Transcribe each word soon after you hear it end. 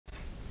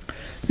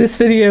This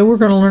video we're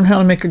going to learn how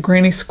to make a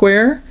granny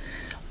square.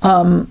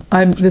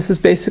 This is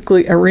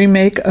basically a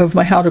remake of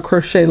my How to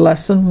Crochet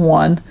Lesson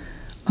 1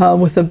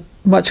 with a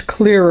much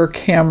clearer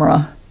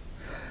camera.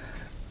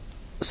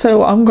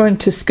 So I'm going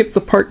to skip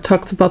the part that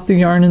talks about the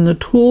yarn and the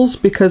tools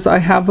because I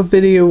have a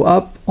video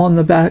up on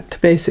the Back to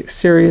Basics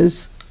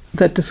series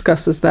that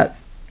discusses that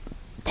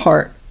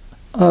part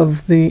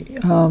of the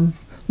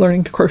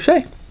learning to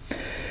crochet.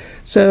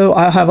 So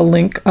I'll have a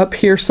link up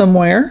here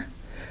somewhere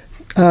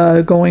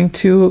going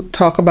to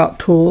talk about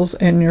tools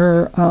and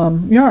your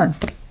yarn.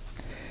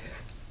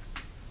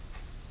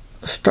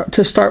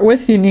 To start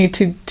with, you need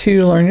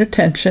to learn your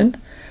tension.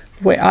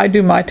 The way I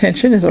do my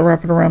tension is I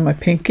wrap it around my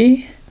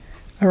pinky,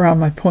 around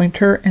my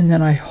pointer, and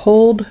then I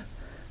hold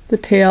the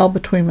tail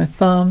between my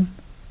thumb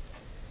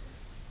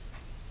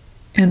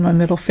and my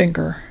middle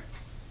finger.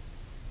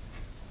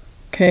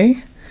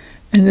 Okay,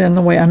 and then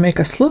the way I make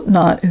a slip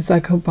knot is I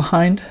go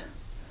behind.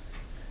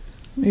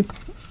 Let me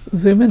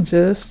zoom in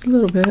just a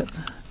little bit.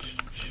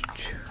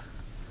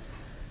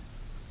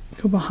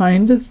 Go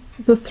behind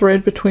the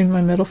thread between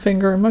my middle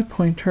finger and my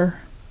pointer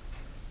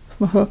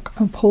with my hook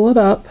and pull it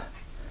up.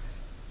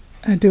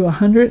 I do a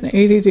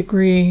 180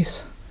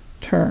 degrees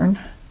turn.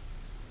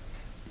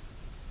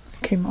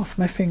 It came off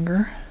my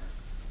finger.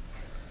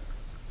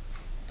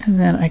 And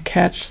then I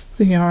catch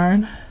the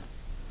yarn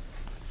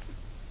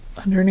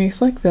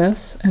underneath like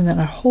this, and then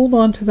I hold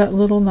on to that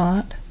little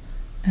knot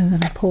and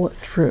then I pull it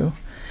through.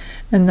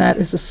 And that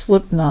is a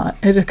slip knot.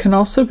 It can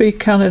also be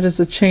counted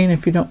as a chain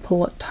if you don't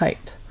pull it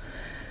tight.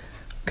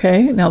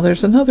 Okay, now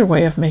there's another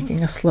way of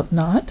making a slip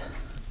knot,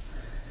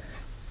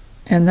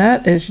 and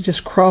that is you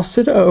just cross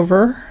it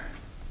over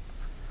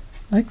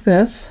like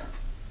this.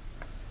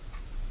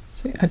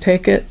 See, I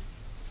take it,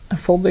 I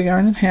fold the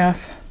yarn in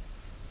half,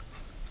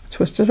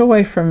 twist it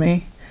away from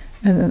me,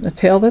 and then the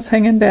tail that's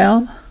hanging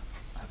down,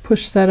 I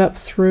push that up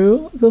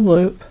through the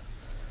loop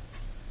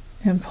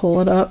and pull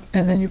it up,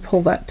 and then you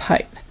pull that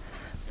tight.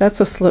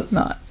 That's a slip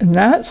knot, and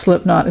that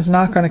slip knot is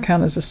not going to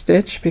count as a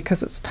stitch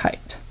because it's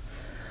tight.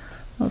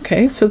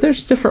 Okay, so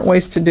there's different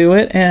ways to do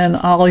it, and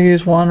I'll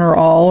use one or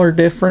all or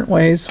different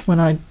ways when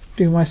I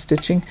do my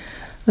stitching.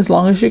 As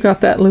long as you got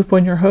that loop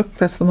on your hook,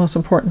 that's the most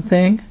important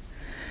thing.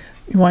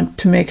 You want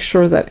to make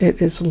sure that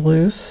it is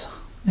loose,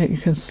 that you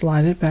can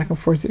slide it back and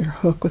forth with your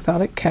hook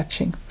without it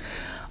catching.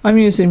 I'm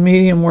using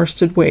medium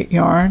worsted weight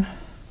yarn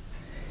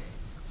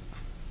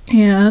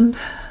and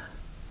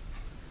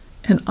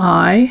an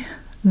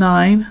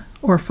I-9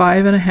 or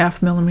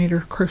 5.5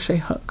 millimeter crochet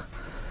hook.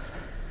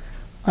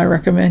 I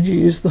recommend you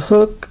use the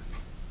hook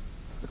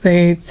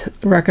they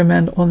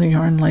recommend on the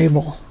yarn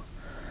label.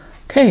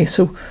 Okay,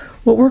 so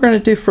what we're going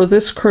to do for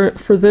this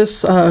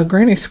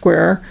granny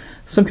square,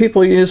 some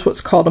people use what's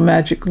called a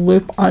magic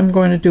loop. I'm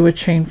going to do a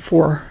chain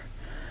 4.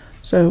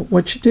 So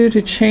what you do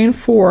to chain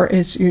 4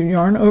 is you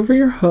yarn over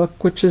your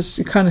hook, which is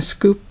you kind of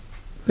scoop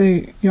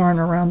the yarn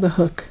around the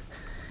hook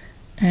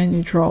and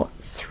you draw it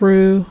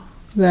through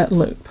that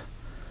loop.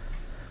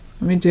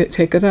 Let me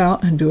take it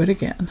out and do it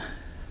again.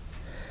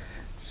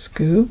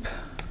 Scoop,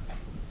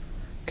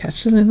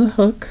 catch it in the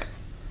hook,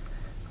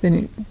 then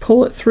you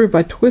pull it through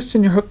by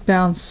twisting your hook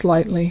down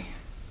slightly.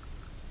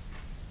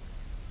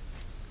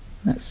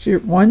 That's your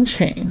one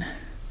chain.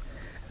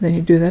 Then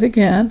you do that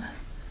again.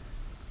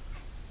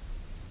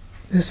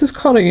 This is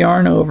called a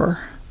yarn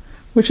over,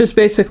 which is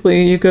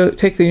basically you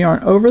take the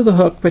yarn over the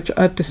hook, but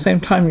at the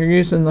same time you're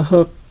using the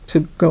hook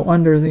to go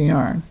under the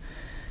yarn.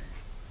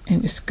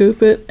 And you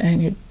scoop it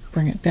and you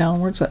bring it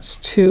downwards. That's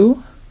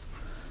 2.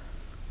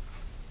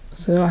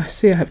 So I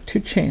see I have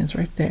 2 chains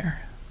right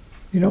there.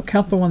 You don't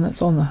count the one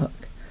that's on the hook.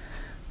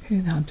 Okay,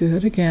 now do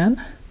it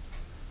again.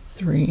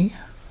 3.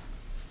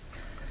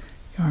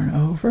 Yarn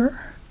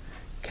over,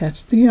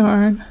 catch the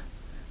yarn,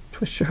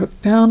 twist your hook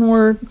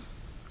downward,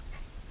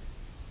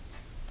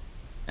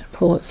 and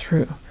pull it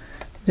through.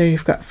 There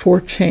you've got 4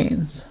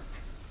 chains.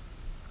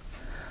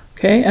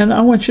 Okay, and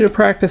I want you to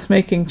practice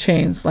making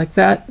chains like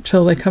that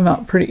until they come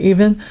out pretty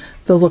even.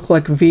 They'll look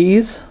like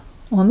V's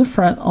on the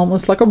front,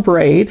 almost like a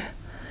braid.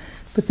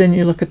 But then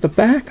you look at the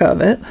back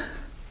of it,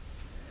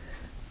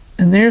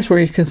 and there's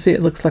where you can see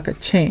it looks like a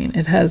chain.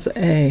 It has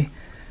a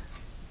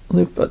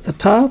loop at the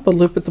top, a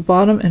loop at the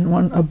bottom,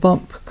 and a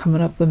bump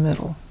coming up the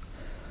middle.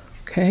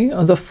 Okay,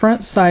 the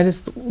front side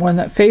is the one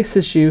that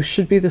faces you,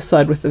 should be the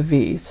side with the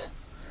V's.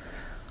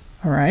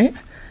 All right,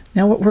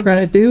 now what we're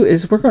going to do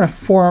is we're going to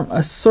form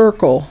a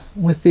circle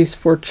with these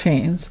 4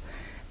 chains,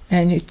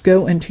 and you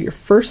go into your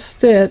first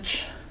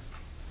stitch,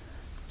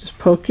 just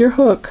poke your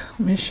hook. Let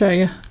me show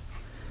you.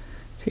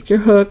 Take your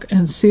hook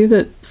and see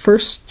that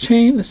first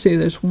chain. See,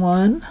 there's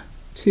 1,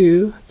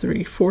 2,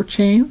 3, 4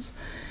 chains.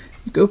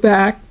 You go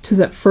back to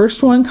that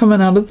first one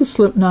coming out of the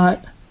slip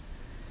knot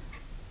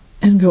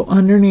and go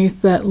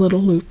underneath that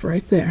little loop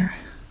right there.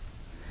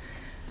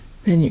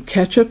 Then you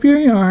catch up your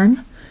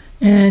yarn,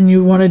 and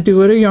you want to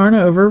do it a yarn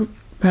over,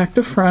 back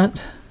to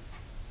front.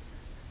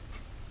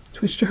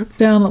 Twist your hook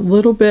down a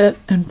little bit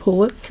and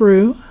pull it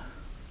through.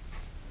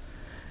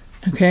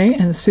 Okay,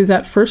 and see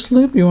that first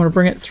loop, you want to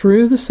bring it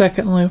through the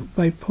second loop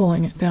by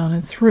pulling it down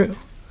and through.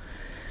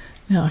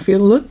 Now if you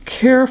look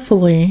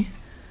carefully,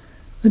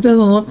 it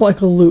doesn't look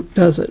like a loop,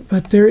 does it?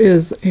 But there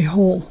is a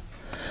hole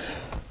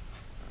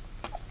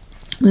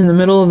in the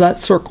middle of that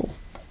circle.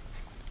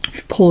 If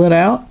you pull it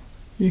out,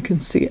 you can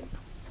see it.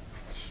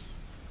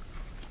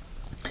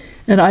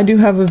 And I do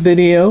have a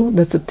video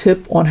that's a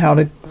tip on how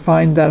to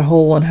find that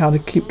hole and how to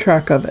keep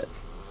track of it.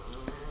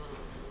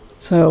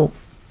 So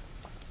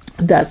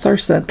that's our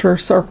center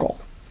circle.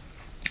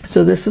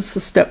 So this is the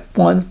step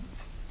 1.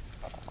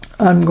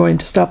 I'm going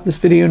to stop this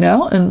video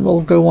now and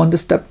we'll go on to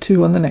step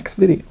 2 on the next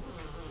video.